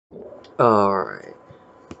Alright.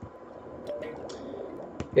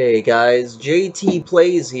 Hey guys, JT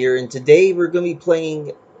Plays here, and today we're going to be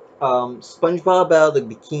playing SpongeBob out of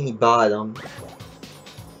the Bikini Bottom.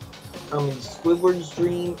 I'm in Squidward's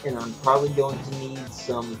dream, and I'm probably going to need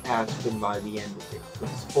some aspirin by the end of it.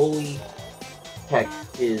 Because holy heck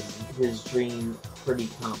is his dream pretty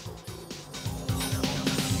complicated.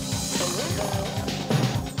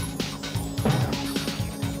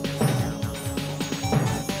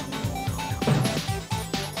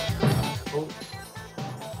 Oh.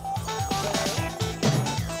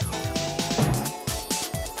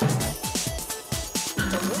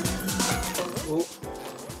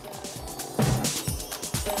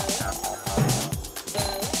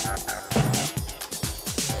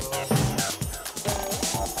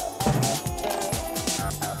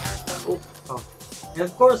 Oh. Oh. And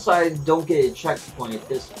of course I don't get a checkpoint at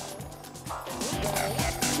this point.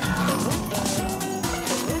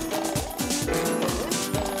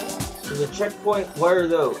 So the checkpoint, what are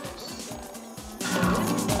those?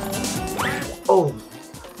 Oh!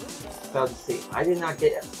 About to say, I did not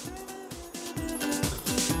get it.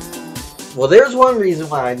 Well, there's one reason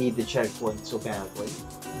why I need the checkpoint so badly.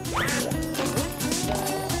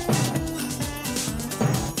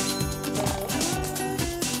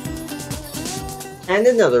 And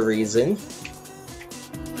another reason.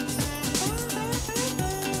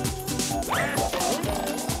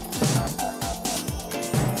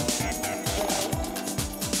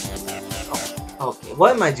 Okay,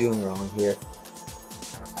 what am I doing wrong here?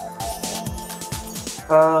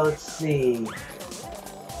 Let's see.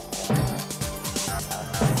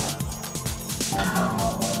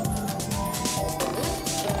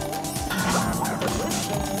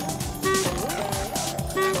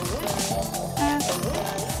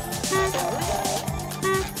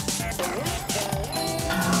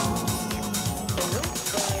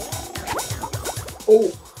 Oh,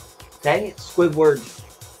 dang it, Squidward.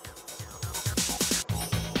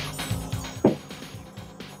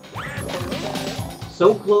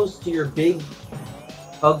 So close to your big,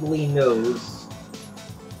 ugly nose.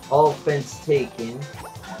 All offense taken.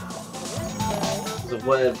 Because of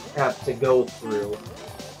what I have to go through.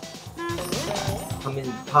 I'm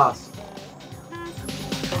impossible.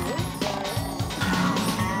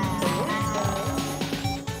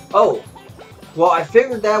 Oh! Well, I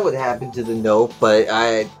figured that would happen to the note, but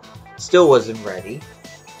I still wasn't ready.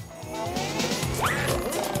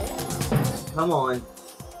 Come on.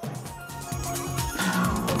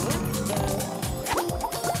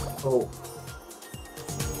 Oh.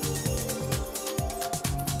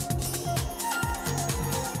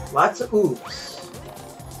 Lots of oops.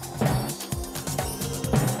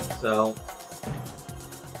 So,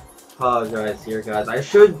 apologize here, guys. I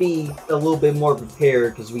should be a little bit more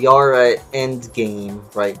prepared because we are at end game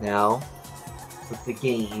right now with the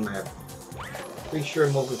game. I'm pretty sure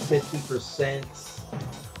I'm over 50%.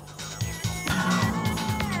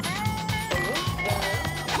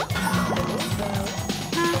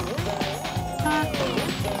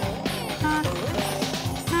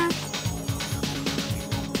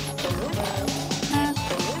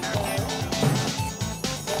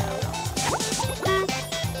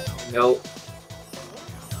 Nope.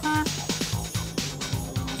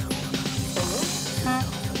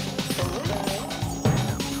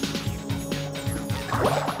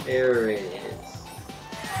 There it is.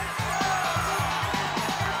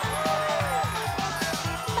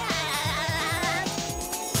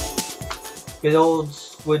 Good old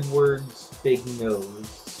Squidward's big nose.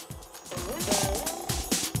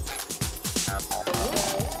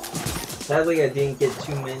 Sadly, I didn't get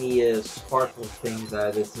too many sparkle things out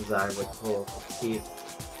of this as I would hope. See.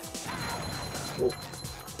 Oh.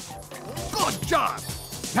 Good job!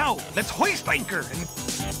 Now, let's hoist anchor and...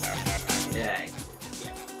 Yeah.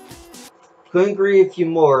 Couldn't agree with you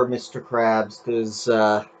more, Mr. Krabs, because,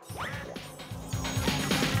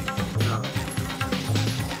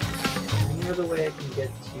 any other way I can get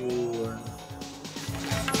to,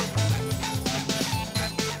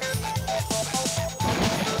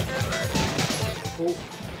 Oh.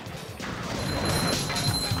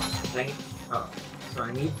 Dang it. Oh, so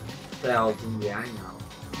I need 1,000, yeah, I know.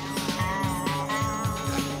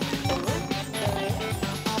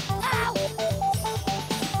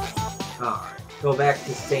 Alright, go back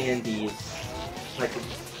to Sandy's so I can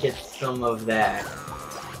get some of that.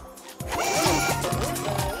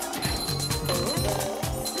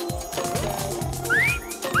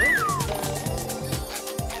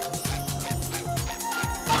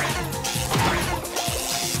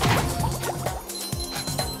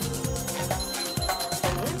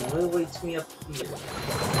 What awaits me up here?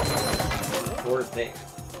 Or there.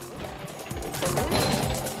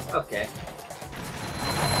 Okay.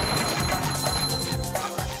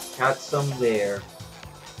 Got some there.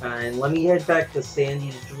 And let me head back to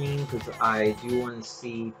Sandy's dream, because I do want to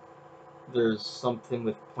see if there's something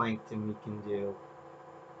with plankton we can do.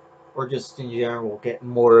 Or just in general, get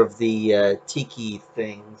more of the tiki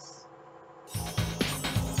things.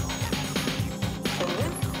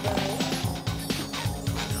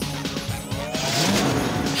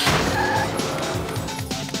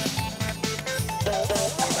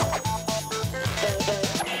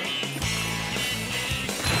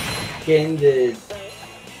 Getting the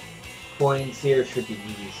coins here should be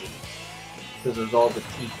easy, because there's all the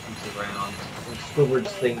tikis around. And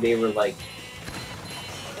Squidward's thing, they were like,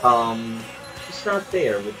 just not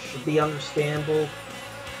there, which should be understandable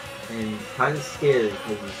and kind of scary,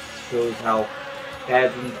 because it shows how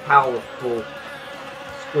badly powerful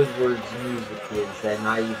Squidward's music is, that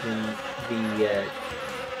not even the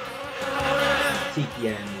tiki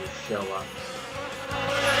animals show up.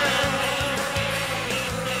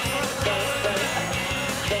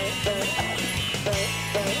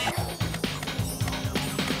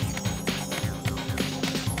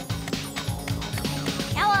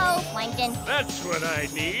 Hello, Plankton. That's what I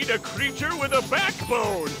need, a creature with a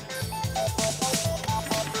backbone.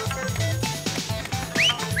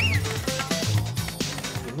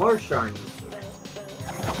 More shiny.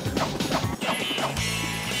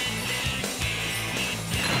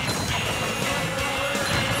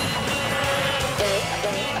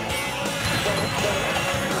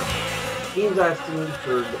 Game's asking me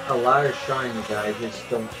for a lot of shiny that I just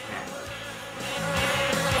don't have.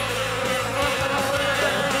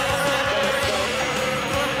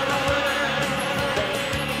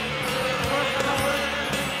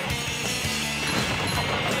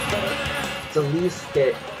 To at least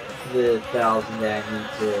get the 1,000 that I need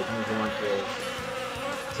to move on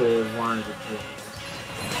to one of the dreams.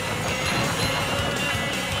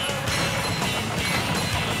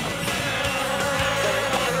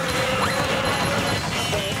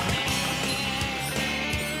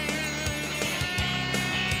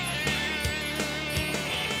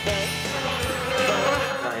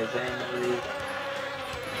 Guy's angry.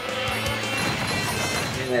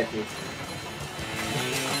 And that did.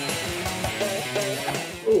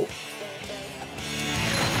 Ooh.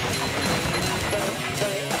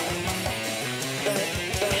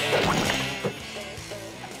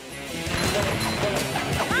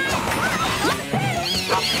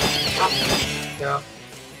 Yeah.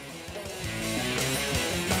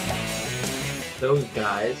 Those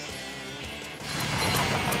guys.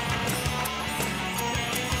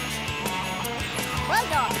 Well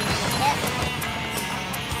done.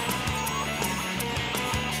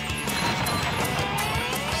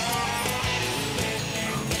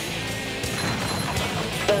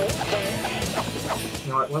 You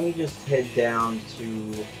know what, let me just head down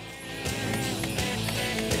to...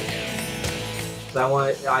 So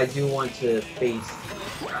I do want to face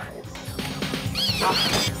these guys.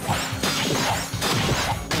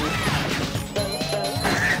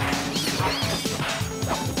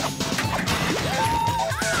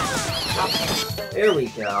 There we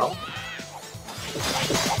go.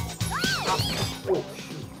 Oh,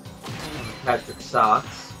 shoot. Patrick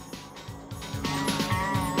Socks.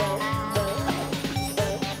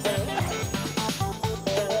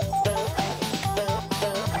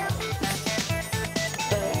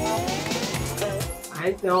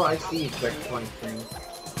 I know, I see a checkpoint thing.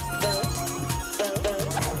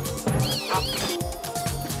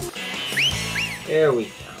 There we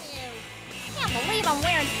go. Can't believe I'm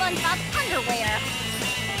wearing SpongeBob's underwear.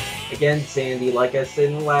 Again, Sandy, like I said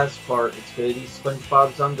in the last part, it's gonna be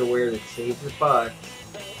SpongeBob's underwear that saves your butt.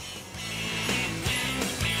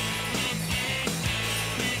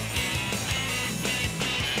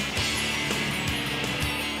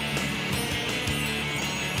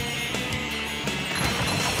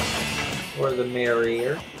 Or the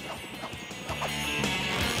merrier.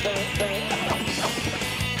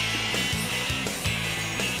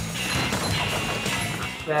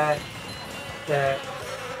 That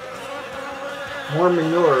more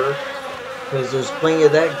manure, because there's plenty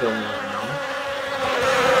of that going around.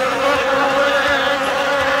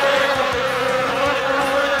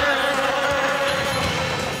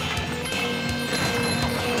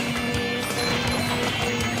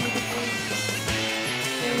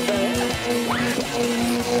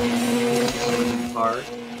 Part.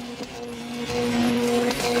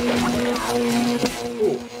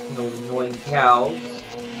 Ooh, no annoying cows.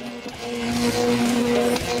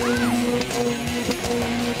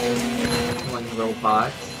 Annoying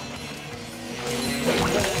robots.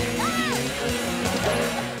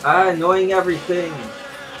 Ah, annoying everything.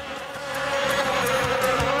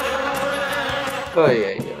 Oh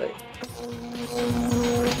yeah, yeah.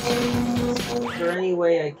 Is there any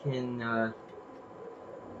way I can,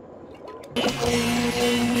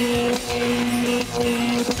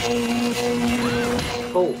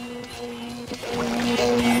 Oh.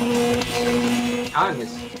 I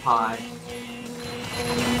missed pie.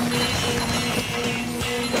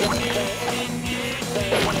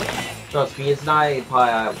 Trust me, it's not a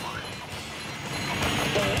pie I want.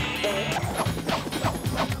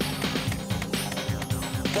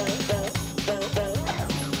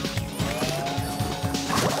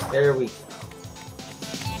 There we go.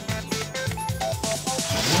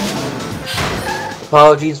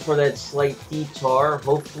 Apologies for that slight detour.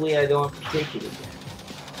 Hopefully I don't have to take it again.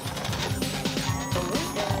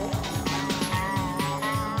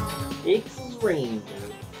 It's Ranger.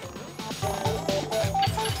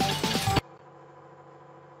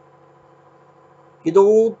 Good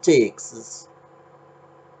old Texas.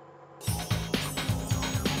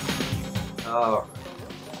 Alright.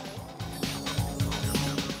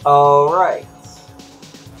 Alright.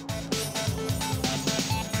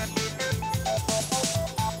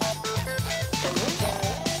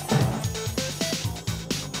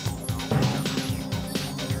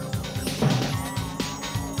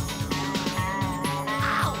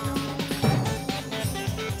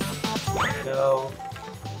 Go.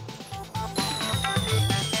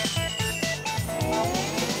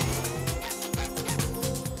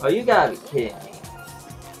 Oh, you gotta be kidding me.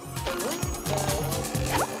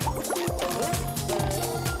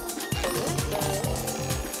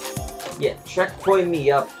 Yeah, checkpoint me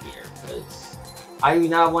up here, because I do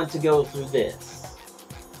not want to go through this.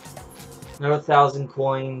 Another 1,000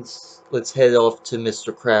 coins. Let's head off to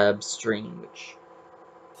Mr. Krabs' stream, which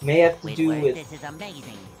may have to do with... This is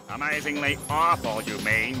amazing. Amazingly awful, you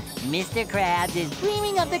mean? Mr. Krabs is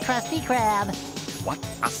dreaming of the Krusty Krab. What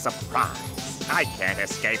a surprise. I can't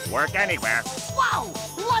escape work anywhere. Whoa!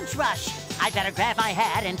 Lunch rush! I better grab my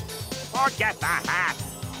hat and... Forget the hat.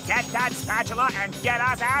 Get that spatula and get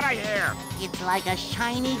us out of here. It's like a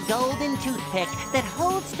shiny golden toothpick that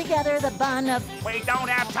holds together the bun of... We don't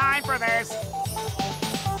have time for this.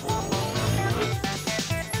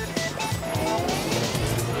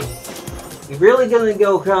 We're really gonna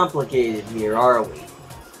go complicated here, are we?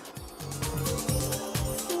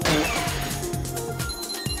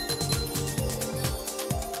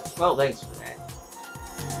 Well, thanks for that.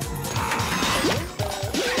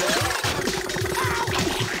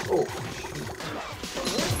 Oh.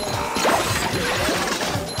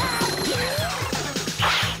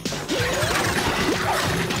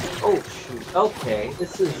 Oh, shoot. Okay,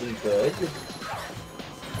 this isn't good.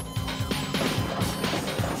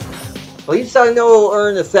 At least I know I'll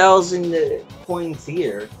earn 1,000 points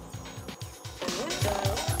here.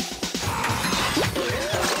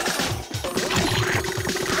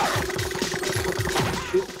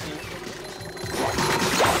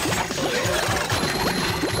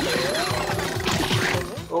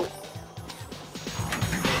 Oh.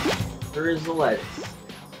 There is the lettuce.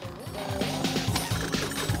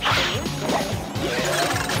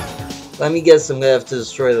 Let me guess, I'm gonna have to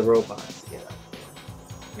destroy the robots to get up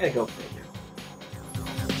there. Yeah, go figure.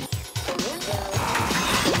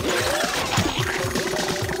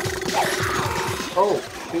 Oh,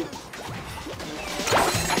 shoot.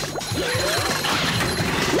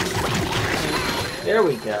 There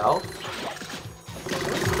we go.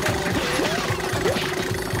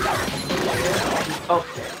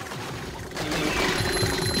 Okay.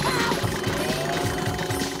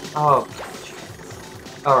 Oh,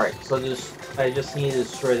 alright, so I just need to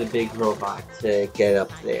destroy the big robot to get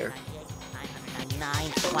up there.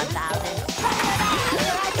 1,000.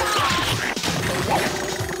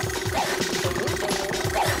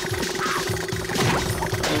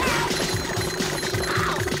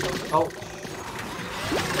 Oh.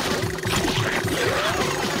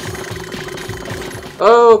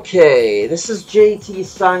 Okay, this is JT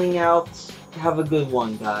signing out. Have a good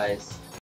one, guys.